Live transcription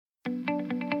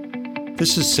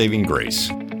This is Saving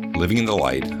Grace, Living in the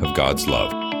Light of God's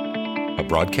Love, a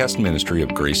broadcast ministry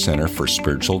of Grace Center for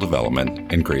Spiritual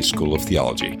Development and Grace School of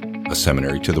Theology, a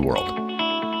seminary to the world,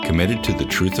 committed to the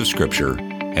truth of Scripture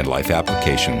and life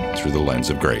application through the lens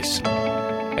of grace.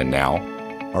 And now,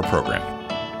 our program.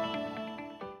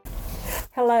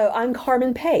 Hello, I'm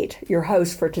Carmen Pate, your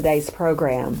host for today's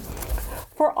program.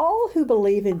 For all who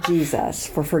believe in Jesus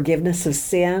for forgiveness of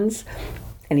sins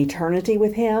and eternity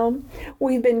with Him,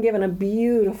 we've been given a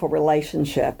beautiful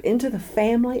relationship into the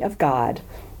family of God.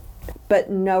 But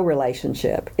no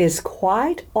relationship is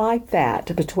quite like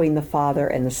that between the Father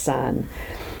and the Son.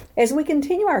 As we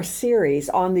continue our series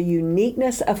on the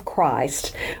uniqueness of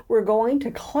Christ, we're going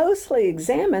to closely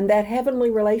examine that heavenly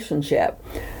relationship.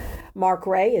 Mark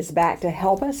Ray is back to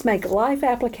help us make life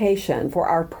application for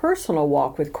our personal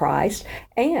walk with Christ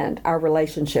and our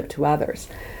relationship to others.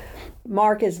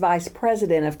 Mark is Vice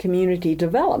President of Community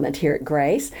Development here at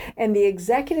Grace and the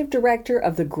Executive Director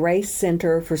of the Grace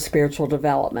Center for Spiritual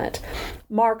Development.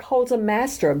 Mark holds a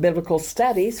Master of Biblical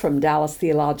Studies from Dallas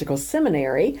Theological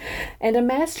Seminary and a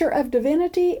Master of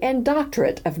Divinity and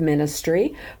Doctorate of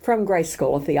Ministry from Grace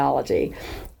School of Theology.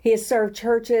 He has served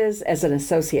churches as an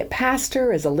associate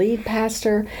pastor, as a lead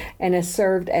pastor, and has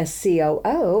served as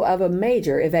COO of a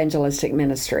major evangelistic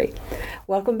ministry.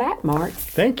 Welcome back, Mark.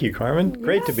 Thank you, Carmen.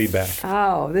 Great to be back.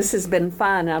 Oh, this has been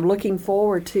fun. I'm looking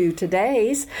forward to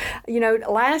today's.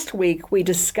 Last week we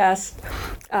discussed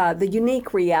the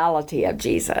unique reality of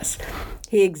Jesus.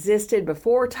 He existed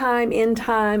before time, in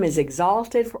time, is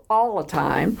exalted for all the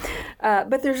time.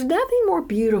 But there's nothing more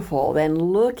beautiful than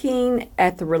looking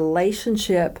at the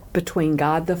relationship between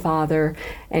God the Father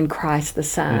and Christ the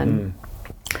Son. Mm-hmm.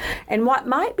 And what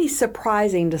might be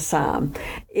surprising to some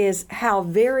is how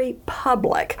very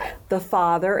public the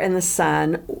Father and the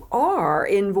Son are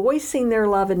in voicing their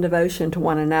love and devotion to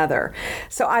one another.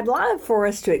 So I'd love for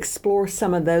us to explore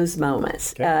some of those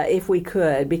moments, if we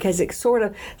could, because it sort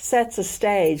of sets a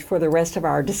stage for the rest of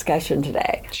our discussion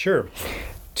today. Sure.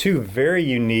 Two very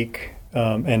unique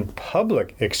and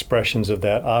public expressions of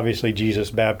that, obviously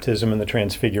Jesus' baptism and the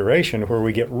Transfiguration, where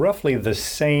we get roughly the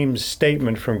same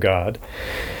statement from God.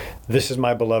 This is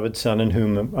my beloved Son in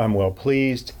whom I'm well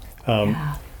pleased.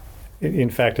 In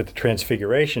fact, at the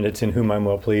Transfiguration, it's in whom I'm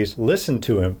well pleased. Listen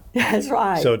to him. That's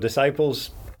right. So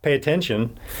disciples, pay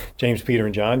attention. James, Peter,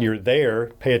 and John, you're there.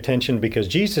 Pay attention because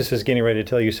Jesus is getting ready to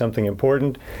tell you something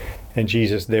important. And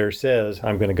Jesus there says,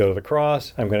 I'm going to go to the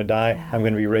cross, I'm going to die, I'm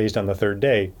going to be raised on the third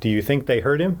day. Do you think they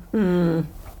heard him?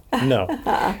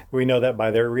 No. We know that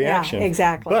by their reaction. Yeah,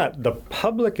 exactly. But the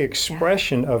public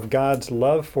expression of God's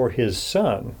love for his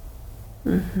Son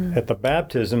at the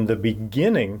baptism, the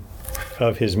beginning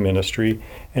of his ministry,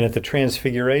 and at the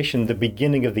Transfiguration, the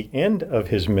beginning of the end of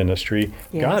his ministry,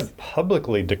 God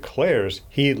publicly declares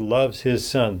he loves his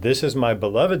Son. This is my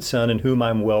beloved Son in whom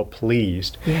I'm well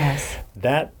pleased. Yes.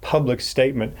 That public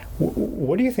statement,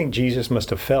 what do you think Jesus must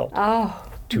have felt?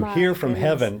 To hear from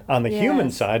heaven, on the human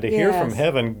side, to hear from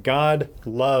heaven, God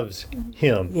loves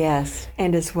him. Yes,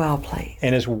 and is well pleased.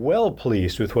 And is well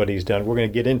pleased with what he's done. We're going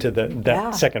to get into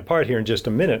that second part here in just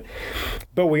a minute.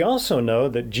 But we also know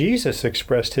that Jesus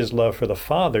expressed his love for the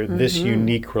Father, this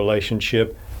unique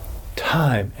relationship,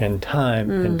 time and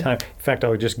time and time. In fact, I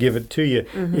would just give it to you.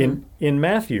 In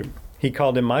Matthew, he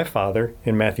called him my Father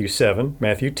in Matthew 7,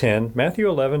 Matthew 10, Matthew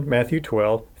 11, Matthew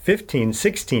 12, 15,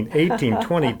 16, 18,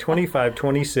 20, 25,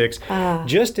 26.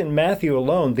 Just in Matthew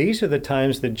alone, these are the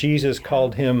times that Jesus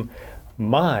called him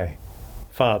my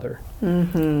Father.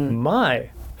 My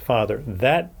Father.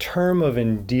 That term of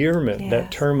endearment,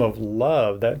 that term of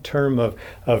love, that term of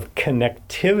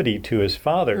connectivity to his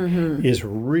Father is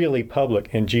really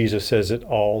public, and Jesus says it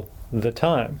all the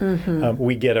time.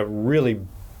 We get a really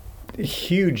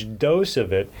huge dose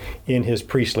of it in his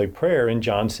priestly prayer in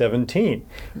John 17.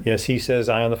 Yes, he says,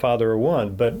 I and the Father are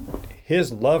one, but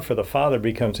his love for the Father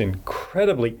becomes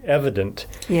incredibly evident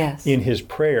in his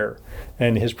prayer,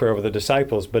 and his prayer over the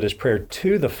disciples, but his prayer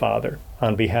to the Father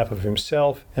on behalf of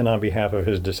himself and on behalf of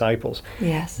his disciples.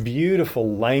 Yes.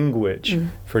 Beautiful language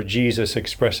for Jesus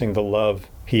expressing the love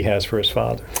he has for his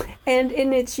Father. And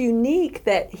it's unique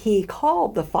that he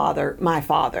called the Father my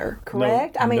Father,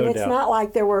 correct? No it's doubt. not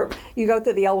like you go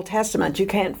through the Old Testament, you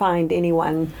can't find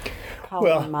anyone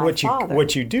calling him my Father.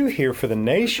 What you do hear for the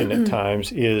nation at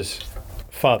times is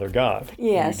Father God.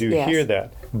 Yes, you do hear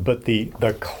that. But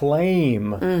the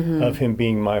claim of him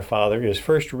being my Father is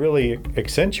first really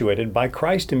accentuated by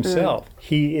Christ himself.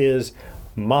 He is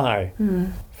my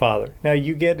Father. Now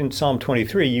you get in Psalm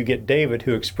 23, you get David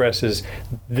who expresses,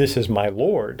 this is my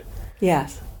Lord.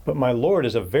 Yes. But my Lord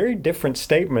is a very different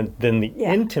statement than the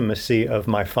intimacy of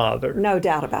my Father. No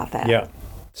doubt about that. Yeah.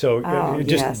 So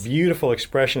just beautiful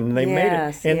expression. And they made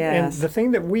it. And the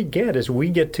thing that we get is we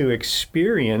get to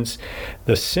experience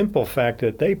the simple fact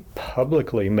that they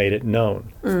publicly made it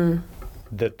known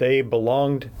that they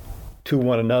belonged to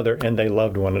one another and they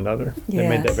loved one another. They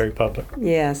made that very public.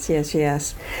 Yes.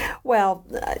 Well,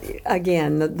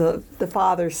 again, the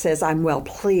Father says, I'm well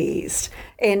pleased.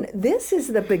 And this is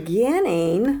the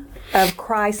beginning of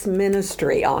Christ's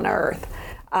ministry on earth.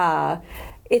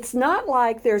 It's not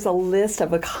like there's a list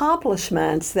of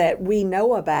accomplishments that we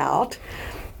know about.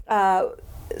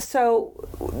 So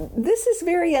this is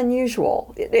very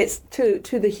unusual. It's to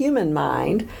the human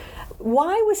mind.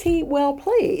 Why was he well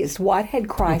pleased? What had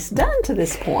Christ done to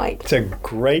this point? It's a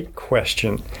great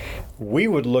question. We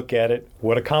would look at it,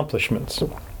 what accomplishments?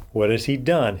 What has he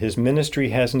done? His ministry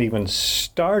hasn't even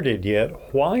started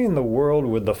yet. Why in the world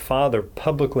would the Father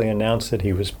publicly announce that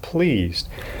he was pleased?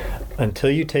 Until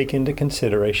you take into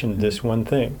consideration this one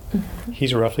thing.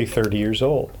 He's roughly 30 years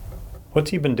old.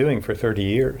 What's he been doing for 30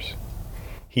 years?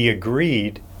 He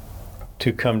agreed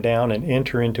to come down and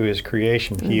enter into his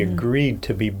creation. He agreed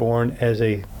to be born as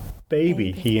a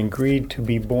baby. He agreed to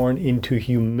be born into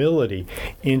humility,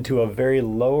 into a very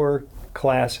lower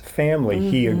class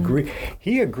family. He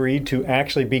agreed to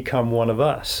actually become one of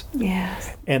us.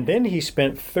 Yes. And then he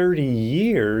spent 30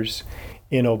 years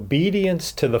in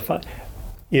obedience to the Father.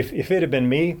 If it had been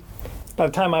me, by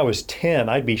the time I was 10,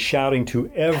 I'd be shouting to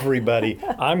everybody,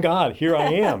 I'm God, here I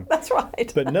am. That's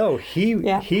right. But no, he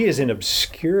is in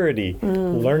obscurity,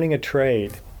 learning a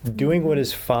trade, doing what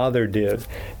his Father did.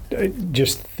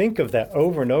 Just think of that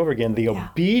over and over again, the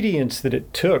obedience that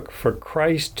it took for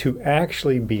Christ to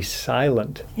actually be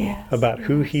silent about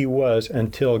who he was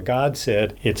until God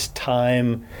said, it's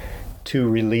time to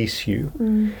release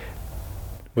you.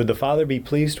 Would the Father be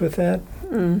pleased with that?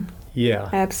 Yeah,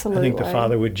 absolutely. I think the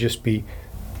Father would just be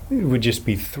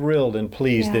thrilled and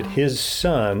pleased that his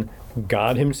Son,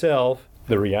 God himself,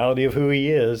 the reality of who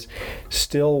he is,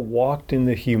 still walked in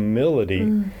the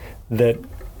humility that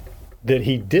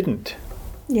he didn't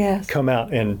come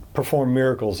out and perform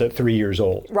miracles at 3 years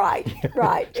old. Right,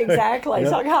 exactly.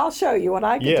 So I'll show you what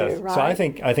I can do. Right? So I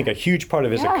think a huge part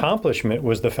of his accomplishment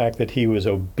was the fact that he was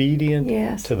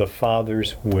obedient to the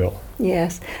Father's will.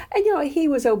 Yes, and he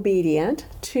was obedient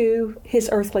to his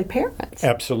earthly parents.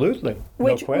 Absolutely,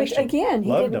 no question. Which again,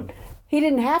 he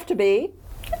didn't have to be.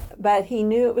 But he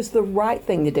knew it was the right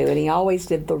thing to do, and he always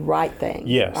did the right thing.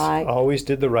 Yes, right? Always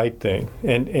did the right thing.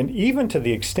 And even to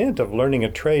the extent of learning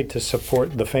a trade to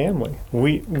support the family.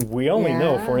 We only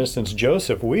know, for instance,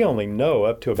 Joseph, we only know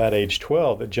up to about age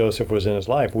 12 that Joseph was in his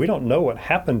life. We don't know what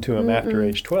happened to him after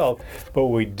age 12, but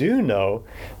we do know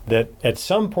that at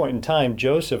some point in time,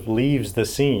 Joseph leaves the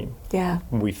scene. Yeah.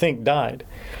 We think died.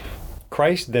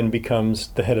 Christ then becomes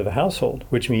the head of the household,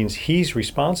 which means he's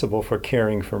responsible for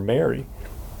caring for Mary.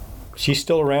 She's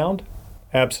still around?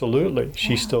 Absolutely.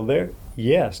 She's still there?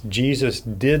 Yes. Jesus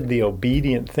did the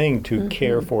obedient thing to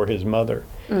care for his mother,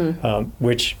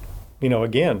 which,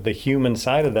 again, the human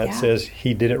side of that says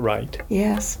he did it right.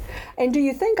 Yes. And do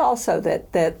you think also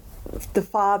that the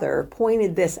Father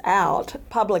pointed this out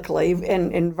publicly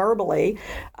and verbally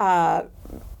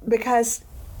because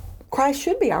Christ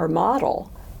should be our model?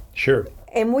 Sure.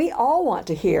 And we all want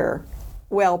to hear,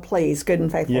 well pleased, good and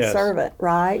faithful servant,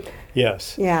 right?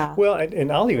 Yes. Yeah. Well,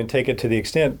 and I'll even take it to the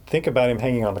extent, think about him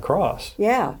hanging on the cross.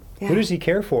 Yeah. Who does he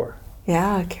care for?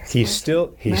 Yeah. He's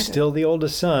still the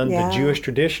oldest son. The Jewish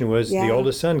tradition was the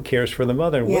oldest son cares for the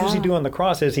mother. And what does he do on the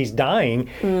cross? As he's dying,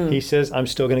 he says, I'm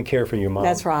still going to care for you, Mom.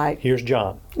 That's right. Here's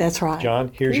John. That's right.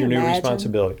 John, here's your new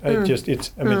responsibility.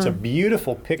 It's a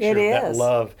beautiful picture of that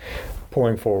love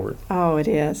pouring forward. Oh, it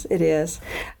is. It is.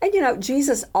 And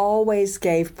Jesus always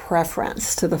gave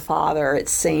preference to the Father, it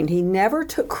seemed. He never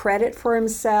took credit for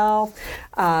himself.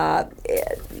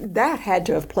 That had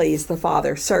to have pleased the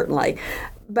Father, certainly.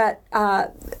 But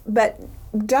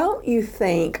don't you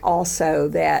think also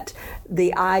that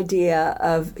the idea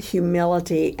of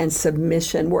humility and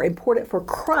submission were important for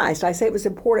Christ? I say it was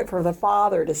important for the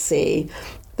Father to see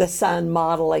the Son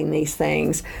modeling these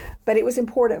things, but it was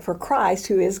important for Christ,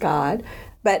 who is God,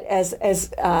 but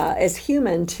as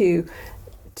human to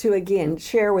again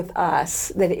share with us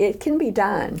that it can be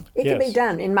done. It can be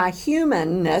done. In my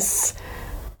humanness,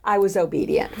 I was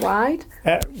obedient, right?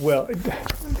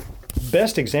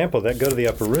 Best example of that, go to the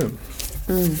upper room.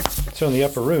 So in the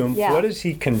upper room, what does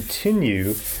he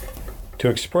continue to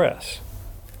express?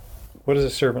 What does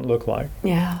a servant look like?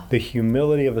 Yeah. The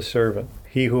humility of a servant.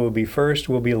 He who will be first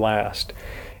will be last.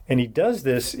 And he does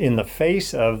this in the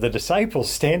face of the disciples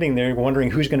standing there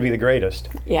wondering who's going to be the greatest.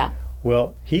 Yeah.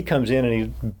 Well, he comes in and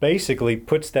he basically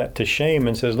puts that to shame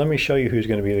and says, let me show you who's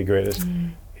going to be the greatest.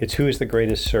 It's who is the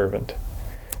greatest servant.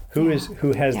 Who has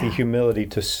the humility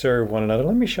to serve one another.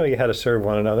 Let me show you how to serve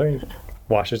one another. He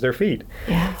washes their feet.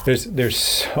 Yeah. There's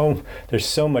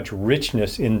so much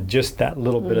richness in just that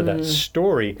little bit of that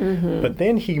story. But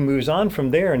then he moves on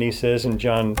from there and he says in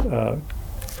John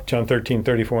 13,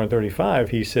 34 and 35,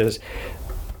 he says,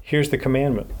 here's the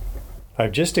commandment.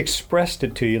 I've just expressed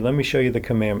it to you. Let me show you the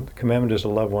commandment. The commandment is to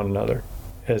love one another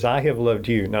as I have loved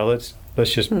you. Now let's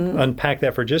just unpack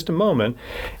that for just a moment.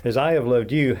 As I have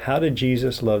loved you, how did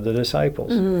Jesus love the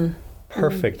disciples?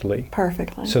 Perfectly.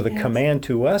 Perfectly. So the command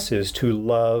to us is to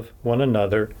love one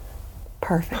another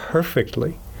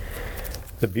perfectly.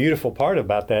 The beautiful part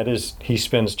about that is he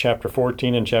spends chapter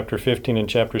 14 and chapter 15 and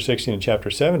chapter 16 and chapter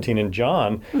 17 in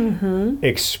John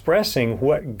expressing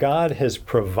what God has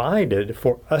provided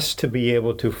for us to be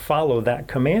able to follow that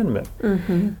commandment.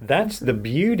 That's the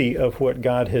beauty of what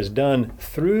God has done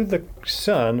through the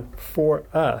Son for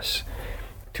us,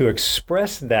 to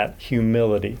express that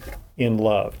humility in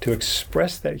love, to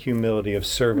express that humility of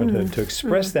servanthood, to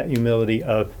express that humility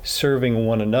of serving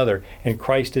one another. And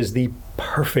Christ is the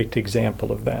perfect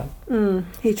example of that.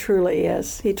 He truly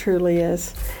is. He truly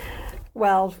is.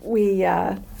 Well, we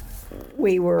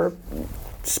were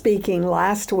speaking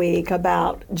last week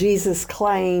about Jesus'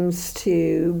 claims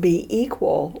to be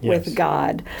equal with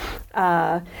God.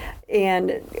 And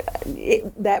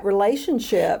that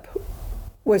relationship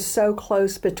was so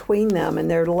close between them,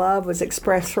 and their love was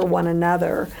expressed for one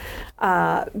another.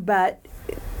 But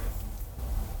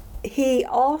he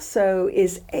also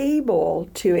is able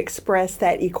to express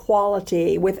that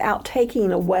equality without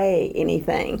taking away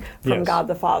anything from God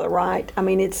the Father, right? I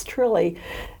mean, it's truly,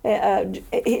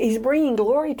 he's bringing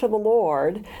glory to the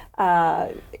Lord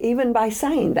even by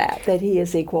saying that he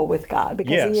is equal with God,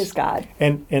 because he is God.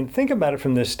 And think about it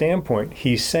from this standpoint.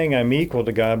 He's saying, I'm equal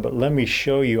to God, but let me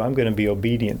show you I'm going to be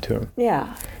obedient to him.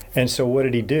 Yeah. And so what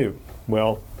did he do?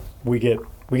 Well, we get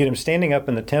him standing up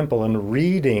in the temple and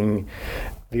reading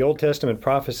the Old Testament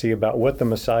prophecy about what the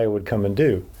Messiah would come and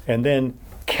do. And then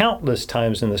countless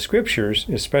times in the Scriptures,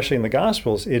 especially in the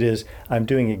Gospels, it is, I'm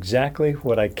doing exactly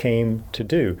what I came to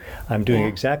do. I'm doing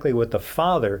exactly what the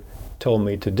Father told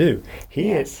me to do.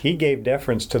 He gave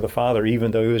deference to the Father,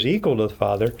 even though he was equal to the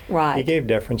Father. Right. He gave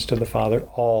deference to the Father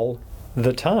all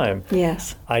the time.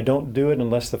 Yes. I don't do it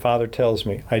unless the Father tells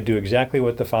me. I do exactly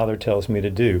what the Father tells me to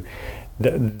do.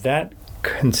 That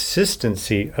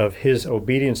consistency of his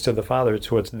obedience to the Father,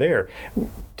 it's what's there.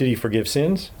 Did he forgive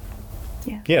sins?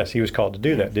 Yeah. Yes, he was called to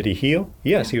do that. Did he heal?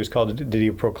 Yes, he was called to. Did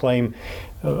he proclaim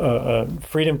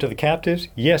freedom to the captives?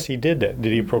 Yes, he did that.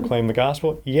 Did he proclaim the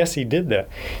gospel? Yes, he did that.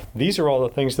 These are all the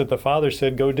things that the Father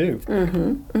said go do.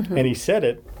 And he said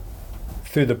it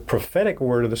through the prophetic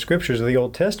word of the Scriptures of the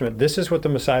Old Testament. This is what the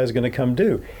Messiah is going to come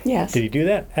do. Yes. Did he do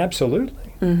that?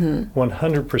 Absolutely. 100%.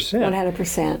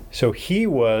 100%. So he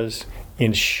was,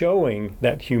 in showing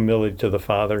that humility to the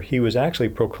Father, he was actually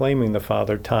proclaiming the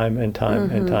Father time and time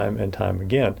and time and time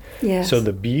again. Yes. So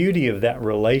the beauty of that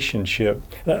relationship,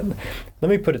 let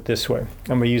me put it this way.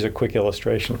 I'm going to use a quick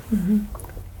illustration.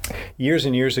 Years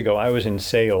and years ago, I was in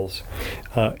sales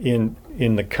in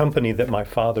the company that my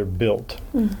father built.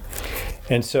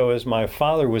 And so as my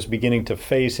father was beginning to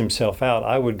phase himself out,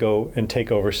 I would go and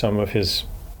take over some of his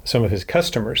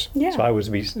customers. Yeah.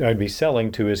 So I'd be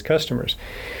selling to his customers.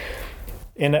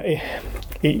 And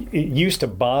it used to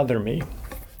bother me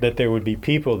that there would be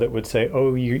people that would say,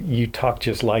 oh, you talk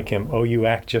just like him. Oh, you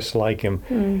act just like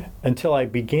him. Until I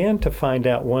began to find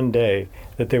out one day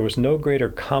that there was no greater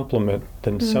compliment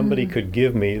than somebody could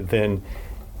give me than,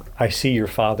 I see your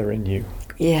Father in you.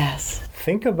 Yes.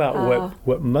 Think about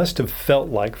what must have felt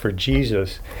like for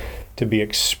Jesus to be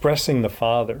expressing the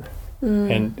Father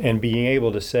and being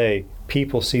able to say,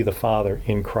 people see the Father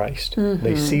in Christ.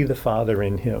 They see the Father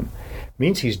in him.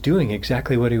 Means he's doing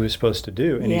exactly what he was supposed to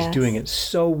do, and he's doing it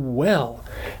so well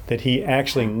that he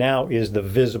actually now is the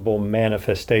visible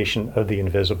manifestation of the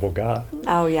invisible God.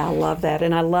 Oh, yeah, I love that.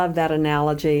 And I love that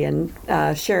analogy and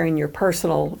sharing your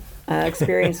personal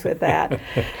experience with that.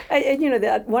 And, you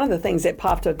know, one of the things that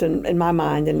popped up in my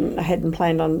mind, and I hadn't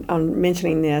planned on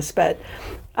mentioning this, but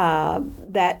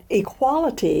that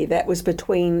equality that was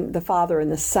between the Father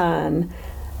and the Son,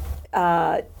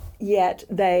 yet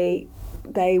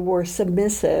they were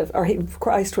submissive, or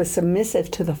Christ was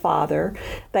submissive to the Father.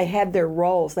 They had their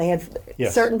roles. They had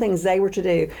certain things they were to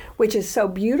do, which is so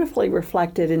beautifully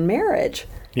reflected in marriage.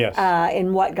 Yes.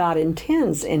 In what God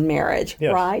intends in marriage,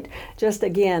 Yes. right? Just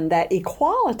again, that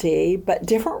equality, but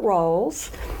different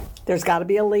roles. There's got to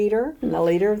be a leader, and the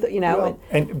leader,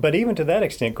 But even to that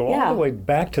extent, go all the way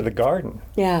back to the garden.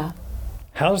 Yeah.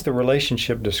 How's the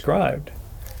relationship described?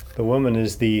 The woman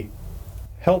is the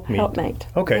helpmeet. Helpmate.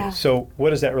 Okay, Yeah. so what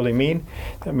does that really mean?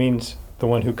 That means the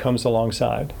one who comes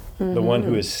alongside, the one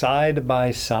who is side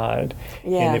by side.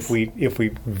 Yes. And if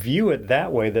we view it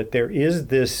that way, that there is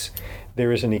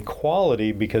an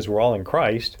equality because we're all in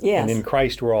Christ, Yes. and in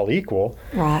Christ we're all equal.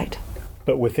 Right.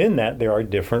 But within that, there are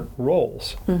different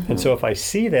roles. And so if I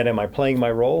see that, am I playing my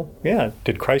role? Yeah.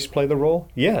 Did Christ play the role?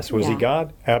 Yes. Was he Yeah.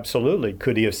 God? Absolutely.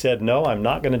 Could he have said, no, I'm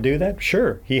not going to do that?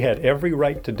 Sure. He had every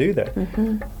right to do that.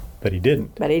 But he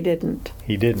didn't. But he didn't.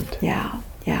 He didn't. Yeah.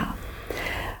 Yeah.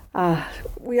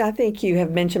 I think you have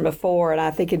mentioned before, and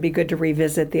I think it'd be good to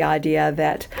revisit the idea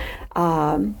that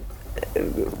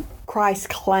Christ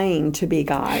claimed to be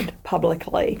God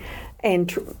publicly.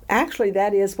 And actually,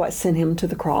 that is what sent him to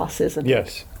the cross, isn't it?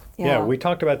 Yes. Yeah. We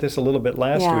talked about this a little bit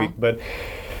last week, but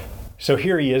so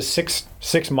here he is, six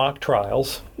mock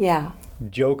trials. Yeah.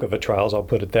 Joke of a trials, I'll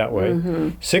put it that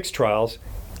way. 6 trials.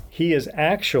 He is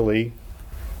actually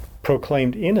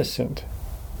proclaimed innocent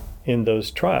in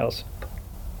those trials.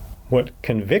 What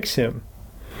convicts him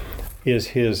is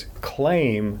his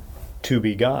claim to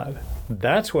be God.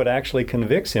 That's what actually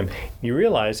convicts him. You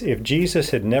realize if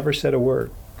Jesus had never said a word,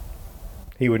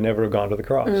 he would never have gone to the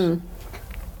cross.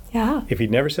 Yeah. If he'd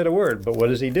never said a word. But what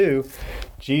does he do?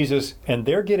 Jesus, and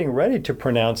they're getting ready to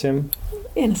pronounce him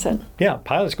Innocent. Yeah,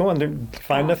 Pilate's going, they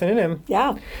find nothing in him.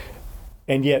 Yeah.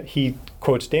 And yet he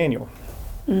quotes Daniel.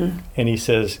 And he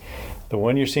says, the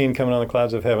one you're seeing coming on the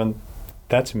clouds of heaven,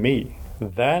 that's me.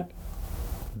 That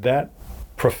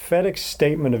prophetic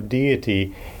statement of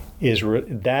deity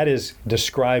is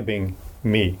describing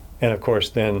me. And of course,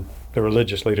 then the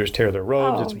religious leaders tear their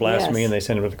robes. It's blasphemy, and they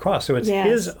send him to the cross. So it's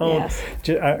his own.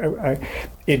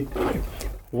 Yes.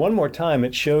 One more time,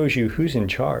 it shows you who's in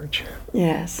charge.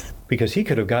 Yes. Because he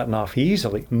could have gotten off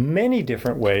easily, many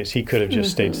different ways. He could have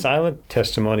just stayed silent.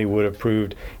 Testimony would have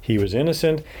proved he was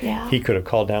innocent. Yeah. He could have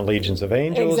called down legions of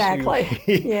angels. Exactly.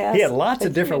 Yes. He had lots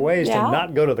of different ways to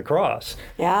not go to the cross.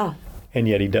 Yeah. And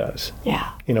yet he does.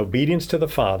 Yeah. In obedience to the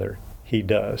Father, he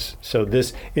does. So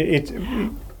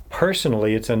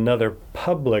personally, it's another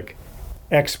public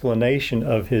explanation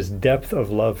of his depth of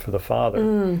love for the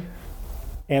Father.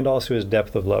 And also his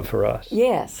depth of love for us.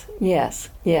 Yes, yes,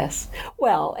 yes.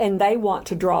 Well, and they want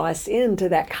to draw us into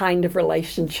that kind of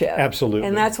relationship. Absolutely.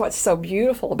 And that's what's so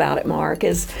beautiful about it, Mark,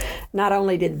 is not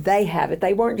only did they have it,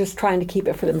 they weren't just trying to keep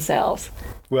it for themselves.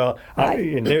 Well, Right.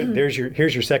 here's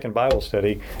your second Bible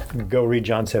study. Go read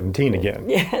John 17 again.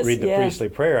 Yes, read the priestly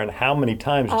prayer and how many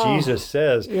times Jesus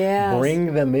says,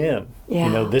 bring them in.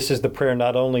 Yeah. This is the prayer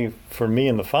not only for me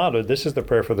and the Father, this is the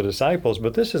prayer for the disciples,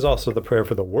 but this is also the prayer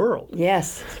for the world.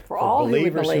 Yes, for all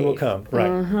believers who will come.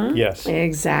 Right. Yes.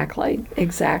 Exactly,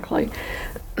 exactly.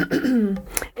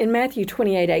 In Matthew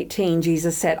 28:18,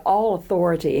 Jesus said, all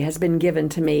authority has been given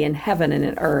to me in heaven and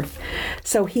in earth.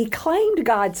 So he claimed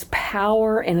God's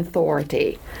power and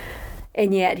authority,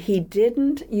 and yet he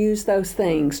didn't use those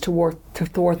things to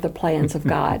thwart the plans of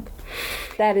God.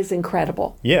 That is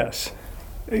incredible. Yes.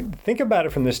 Think about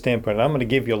it from this standpoint. I'm going to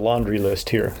give you a laundry list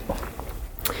here.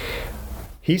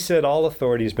 He said, all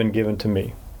authority has been given to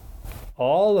me.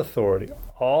 All authority.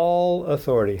 All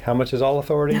authority. How much is all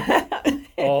authority?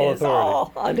 All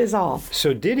authority. It is all.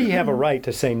 So did he have a right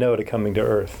to say no to coming to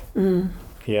earth?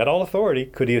 He had all authority.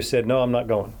 Could he have said, no, I'm not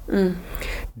going?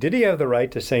 Did he have the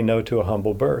right to say no to a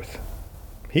humble birth?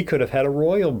 He could have had a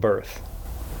royal birth.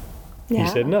 Yeah. He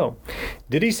said no.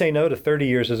 Did he say no to 30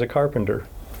 years as a carpenter?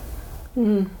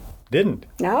 Didn't.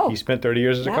 No. He spent 30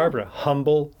 years as a carpenter.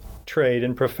 Humble trade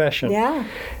and profession. Yeah.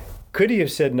 Could he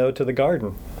have said no to the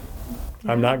garden?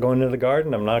 I'm not going to the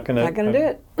garden. I'm not going to do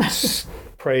it.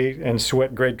 pray and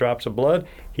sweat great drops of blood.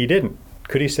 He didn't.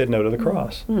 Could he have said no to the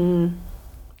cross?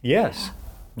 Yes.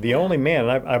 The only man,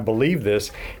 and I believe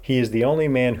this, he is the only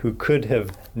man who could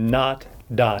have not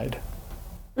died.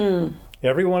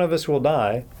 Every one of us will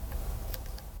die.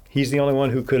 He's the only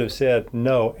one who could have said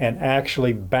no and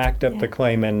actually backed up the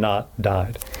claim and not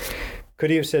died. Could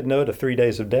he have said no to 3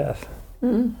 days of death?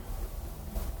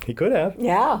 He could have.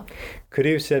 Yeah. Could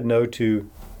he have said no to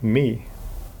me?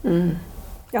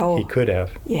 Oh. He could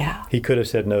have. Yeah. He could have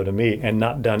said no to me and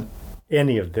not done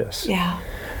any of this. Yeah.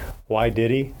 Why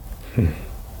did he?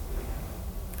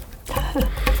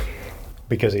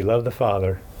 Because he loved the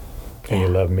Father and he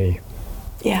loved me.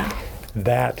 Yeah.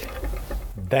 That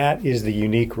That is the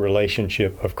unique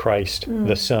relationship of Christ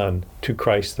the Son to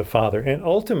Christ the Father, and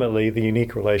ultimately the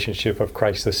unique relationship of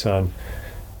Christ the Son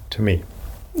to me.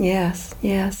 Yes,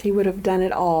 yes, he would have done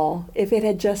it all if it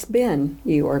had just been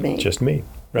you or me. Just me,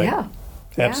 right? Yeah.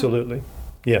 Absolutely.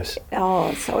 Yes. Oh,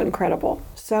 it's so incredible.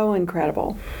 So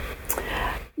incredible.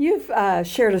 You've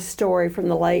shared a story from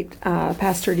the late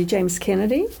Pastor D. James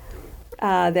Kennedy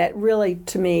that really,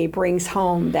 to me, brings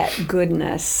home that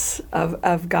goodness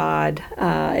of God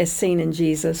as seen in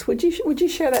Jesus. Would you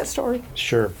share that story?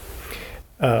 Sure.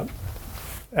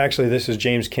 Actually, this is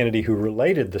James Kennedy who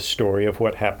related the story of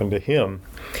what happened to him.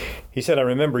 He said, I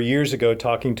remember years ago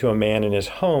talking to a man in his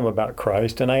home about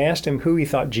Christ, and I asked him who he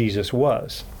thought Jesus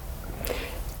was.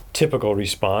 Typical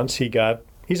response he got,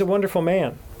 he's a wonderful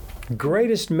man,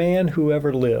 greatest man who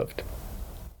ever lived,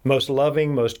 most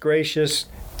loving, most gracious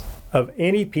of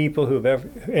any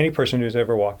person who's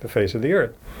ever walked the face of the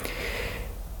earth.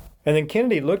 And then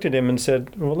Kennedy looked at him and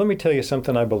said, well, let me tell you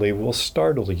something I believe will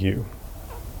startle you.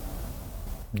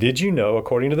 Did you know,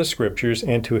 according to the Scriptures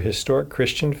and to a historic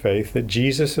Christian faith, that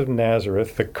Jesus of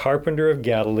Nazareth, the carpenter of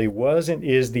Galilee, was and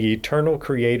is the eternal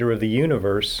creator of the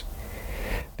universe,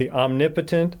 the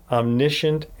omnipotent,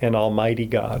 omniscient, and almighty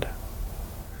God?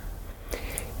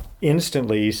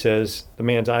 Instantly, he says, the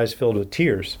man's eyes filled with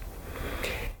tears.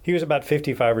 He was about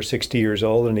 55 or 60 years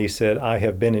old, and he said, I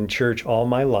have been in church all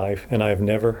my life, and I have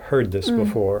never heard this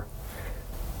before.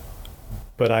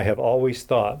 But I have always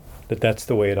thought that that's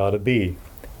the way it ought to be,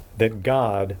 that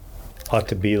God ought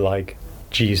to be like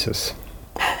Jesus.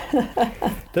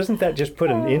 Doesn't that just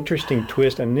put an interesting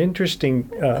twist, an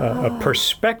interesting a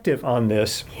perspective on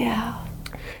this? Yeah.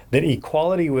 That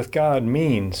equality with God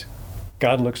means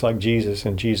God looks like Jesus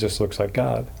and Jesus looks like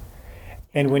God.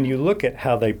 And when you look at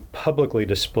how they publicly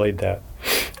displayed that,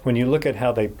 when you look at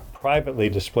how they privately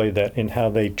displayed that and how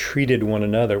they treated one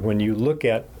another, when you look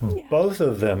at both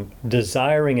of them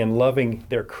desiring and loving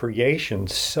their creation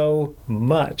so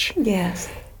much,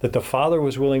 yes, that the Father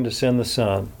was willing to send the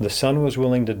Son was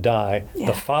willing to die,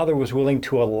 the Father was willing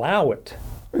to allow it,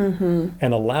 and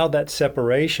allow that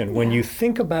separation. When you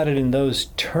think about it in those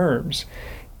terms,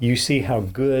 you see how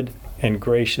good and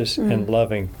gracious and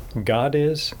loving God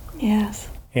is, yes,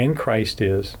 and Christ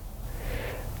is.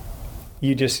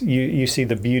 You see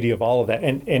the beauty of all of that,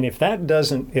 and if that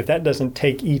doesn't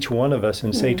take each one of us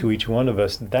and say to each one of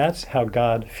us, that's how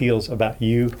God feels about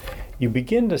you. You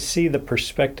begin to see the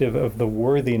perspective of the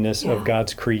worthiness of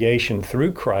God's creation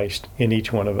through Christ in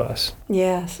each one of us.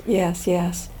 Yes, yes,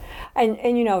 yes.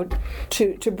 And you know,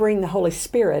 to bring the Holy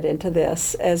Spirit into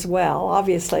this as well,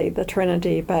 obviously the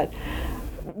Trinity, but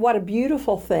what a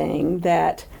beautiful thing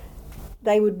that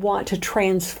they would want to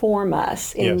transform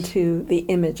us into the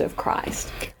image of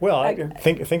Christ. Well,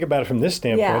 think about it from this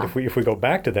standpoint. If we go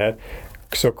back to that,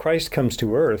 so Christ comes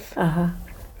to earth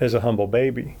as a humble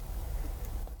baby.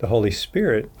 The Holy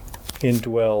Spirit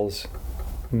indwells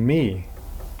me.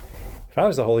 If I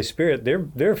was the Holy Spirit, there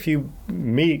are a few,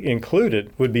 me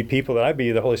included, would be people that I'd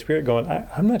be the Holy Spirit going,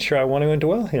 I'm not sure I want to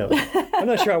indwell him. I'm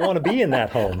not sure I want to be in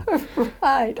that home.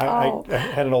 Right. I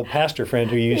had an old pastor friend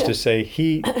who used to say,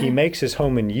 he makes his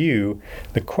home in you.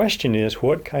 The question is,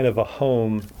 what kind of a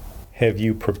home have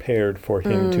you prepared for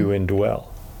him to indwell?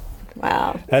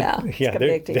 Wow. It's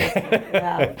convicting.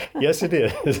 Yes, it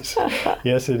is.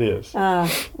 Yes, it is.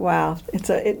 Wow.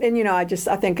 And you know, I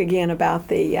think again about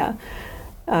the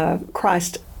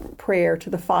Christ prayer to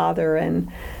the Father,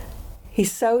 and he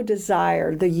so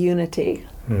desired the unity.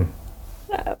 The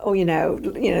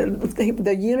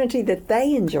unity that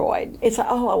they enjoyed. It's like,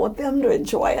 I want them to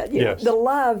enjoy it. You know, the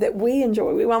love that we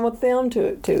enjoy. We want them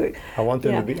to. I want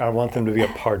them to be a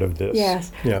part of this.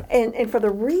 Yes. Yeah. And for the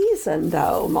reason,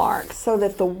 though, Mark, so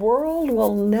that the world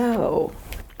will know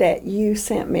that you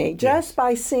sent me, just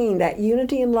by seeing that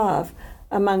unity and love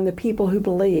among the people who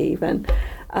believe. And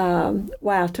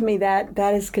wow, to me that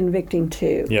is convicting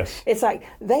too. Yes. It's like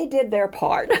they did their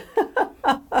part.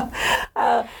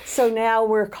 So now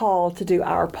we're called to do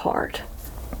our part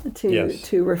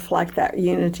to reflect that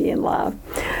unity and love.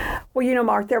 Well, you know,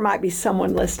 Mark, there might be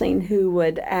someone listening who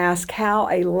would ask how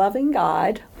a loving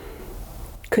God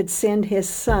could send his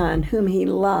Son, whom he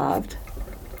loved,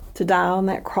 to die on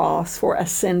that cross for a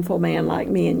sinful man like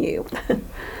me and you.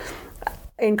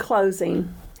 In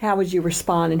closing, how would you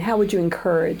respond and how would you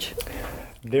encourage?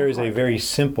 There is a very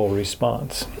simple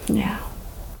response. Yeah.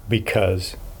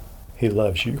 Because he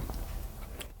loves you.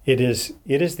 It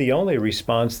is the only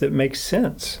response that makes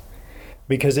sense.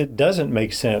 Because it doesn't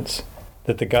make sense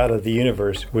that the God of the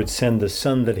universe would send the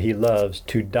Son that he loves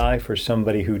to die for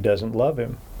somebody who doesn't love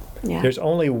him. Yeah. There's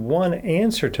only one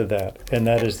answer to that, and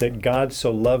that is that God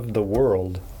so loved the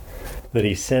world that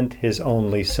he sent his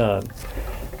only Son,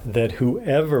 that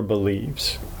whoever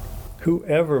believes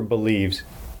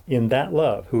in that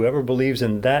love, whoever believes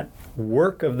in that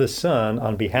work of the Son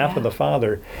on behalf of the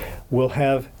Father, will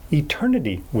have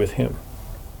eternity with him.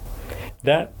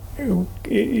 That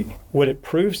what it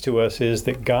proves to us is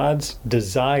that God's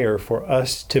desire for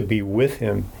us to be with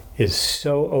him is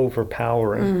so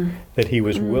overpowering that he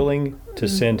was willing to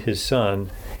send his Son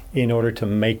in order to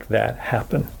make that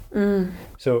happen.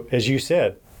 So, as you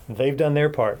said, they've done their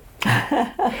part.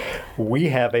 We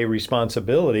have a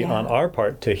responsibility on our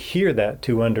part to hear that,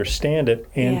 to understand it,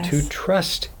 and to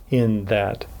trust in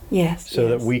that. So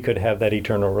that we could have that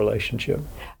eternal relationship.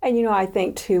 And, I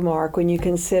think too, Mark, when you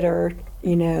consider,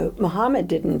 Muhammad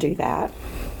didn't do that.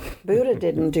 Buddha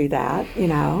didn't do that,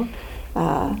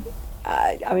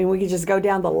 I mean, we could just go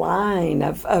down the line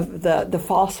of the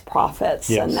false prophets.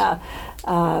 And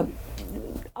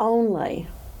only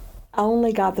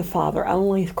God the Father,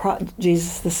 only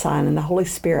Jesus the Son, and the Holy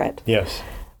Spirit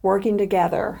working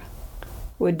together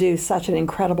would do such an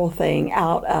incredible thing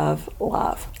out of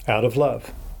love. Out of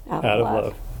love. Out of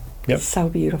love. Yep. It's so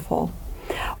beautiful.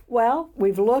 Well,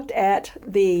 we've looked at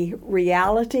the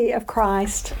reality of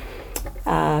Christ.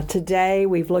 Today,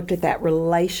 we've looked at that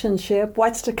relationship.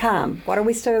 What's to come? What are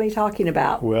we still talking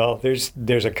about? Well,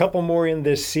 there's a couple more in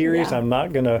this series. I'm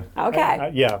not going to...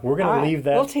 Okay. We're going to leave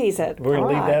that. We'll tease it. We're going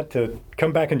to leave that to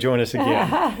come back and join us again.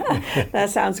 That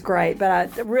sounds great.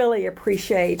 But I really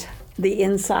appreciate the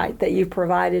insight that you've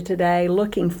provided today.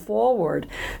 Looking forward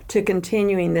to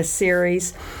continuing this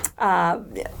series.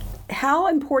 How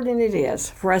important it is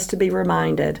for us to be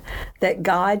reminded that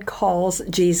God calls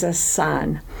Jesus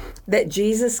Son, that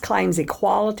Jesus claims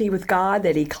equality with God,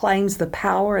 that he claims the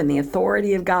power and the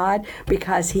authority of God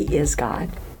because he is God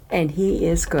and he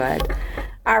is good.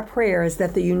 Our prayer is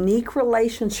that the unique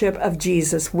relationship of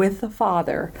Jesus with the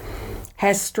Father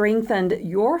has strengthened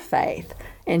your faith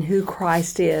in who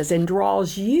Christ is and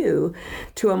draws you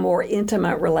to a more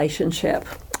intimate relationship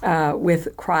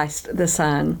with Christ the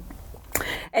Son.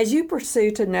 As you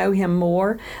pursue to know him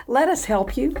more, let us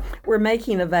help you. We're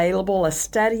making available a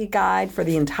study guide for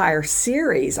the entire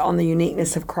series on the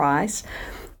uniqueness of Christ.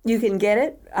 You can get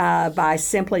it by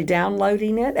simply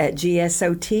downloading it at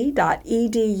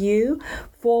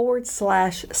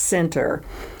gsot.edu/center.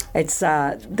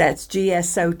 That's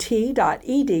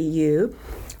gsot.edu/center.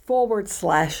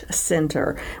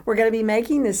 We're going to be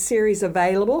making this series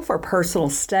available for personal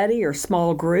study or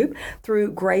small group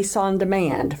through Grace on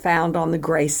Demand, found on the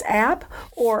Grace app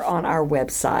or on our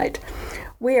website.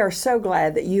 We are so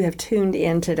glad that you have tuned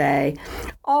in today.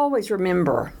 Always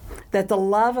remember that the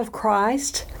love of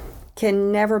Christ can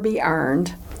never be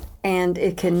earned and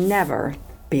it can never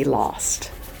be lost.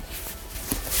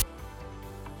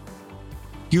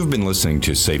 You've been listening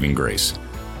to Saving Grace.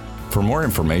 For more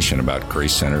information about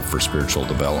Grace Center for Spiritual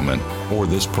Development or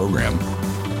this program,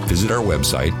 visit our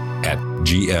website at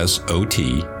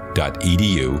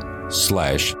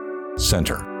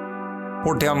gsot.edu/center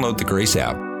or download the Grace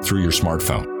app through your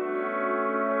smartphone.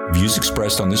 Views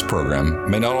expressed on this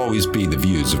program may not always be the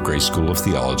views of Grace School of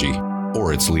Theology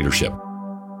or its leadership.